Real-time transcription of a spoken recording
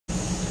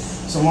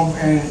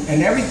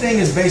And everything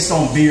is based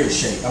on beard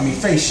shape. I mean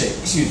face shape,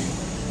 excuse me.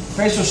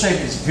 Facial shape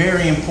is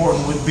very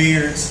important with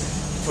beards,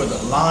 for the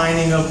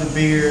lining of the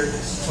beard,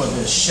 for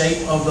the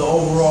shape of the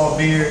overall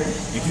beard.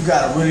 If you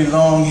got a really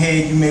long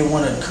head, you may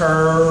want to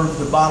curve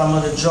the bottom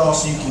of the jaw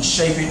so you can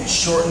shape it and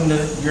shorten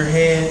your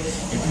head.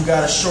 If you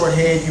got a short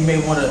head, you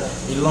may want to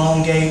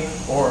elongate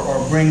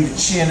or bring the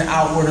chin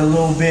outward a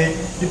little bit,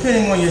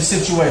 depending on your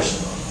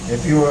situation.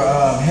 If you're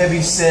a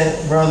heavy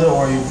set brother,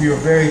 or if you're a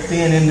very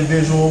thin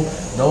individual,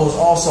 those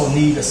also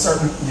need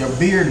your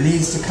beard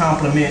needs to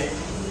complement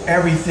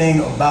everything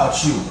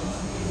about you.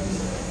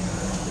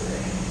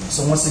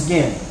 So once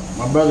again,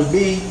 my brother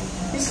B,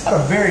 he's got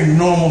a very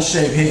normal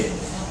shaped head.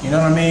 You know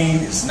what I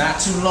mean? It's not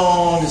too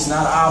long, it's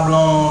not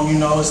oblong, you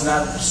know, it's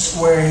not a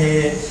square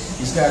head.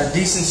 He's got a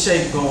decent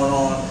shape going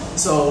on.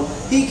 So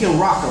he can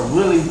rock a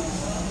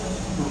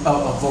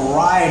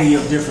variety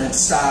of different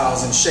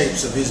styles and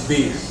shapes of his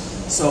beard.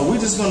 So we're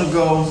just gonna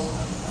go,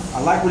 I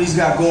like what he's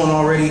got going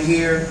already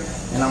here,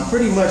 and I'm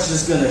pretty much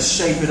just gonna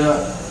shape it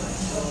up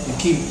and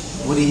keep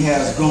what he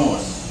has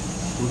going.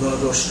 We're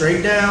gonna go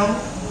straight down.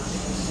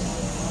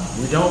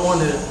 We don't want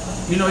to,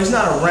 you know, he's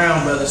not a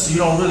round brother, so you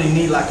don't really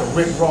need like a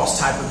Rick Ross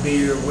type of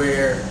beard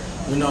where,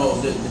 you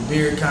know, the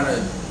beard kind of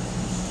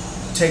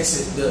takes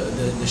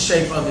the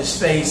shape of his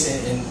face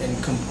and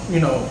you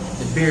know,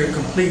 the beard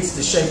completes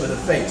the shape of the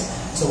face.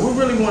 So we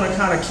really want to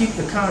kind of keep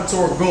the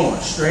contour going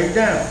straight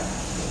down.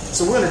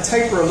 So we're going to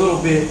taper a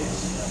little bit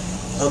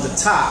of the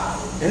top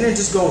and then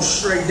just go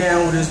straight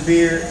down with his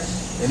beard,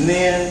 and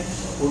then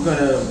we're going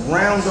to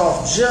round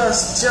off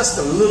just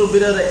a little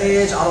bit of the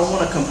edge. I don't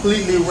want to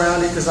completely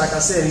round it because, like I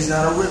said, he's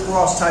not a Rick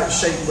Ross type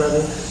shape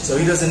brother, so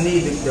he doesn't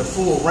need the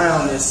full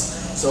roundness.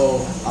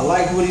 So I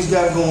like what he's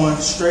got going,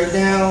 straight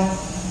down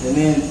and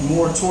then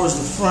more towards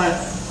the front,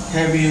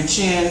 heavier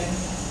chin.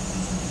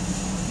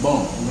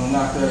 Boom, we're going to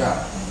knock that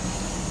out.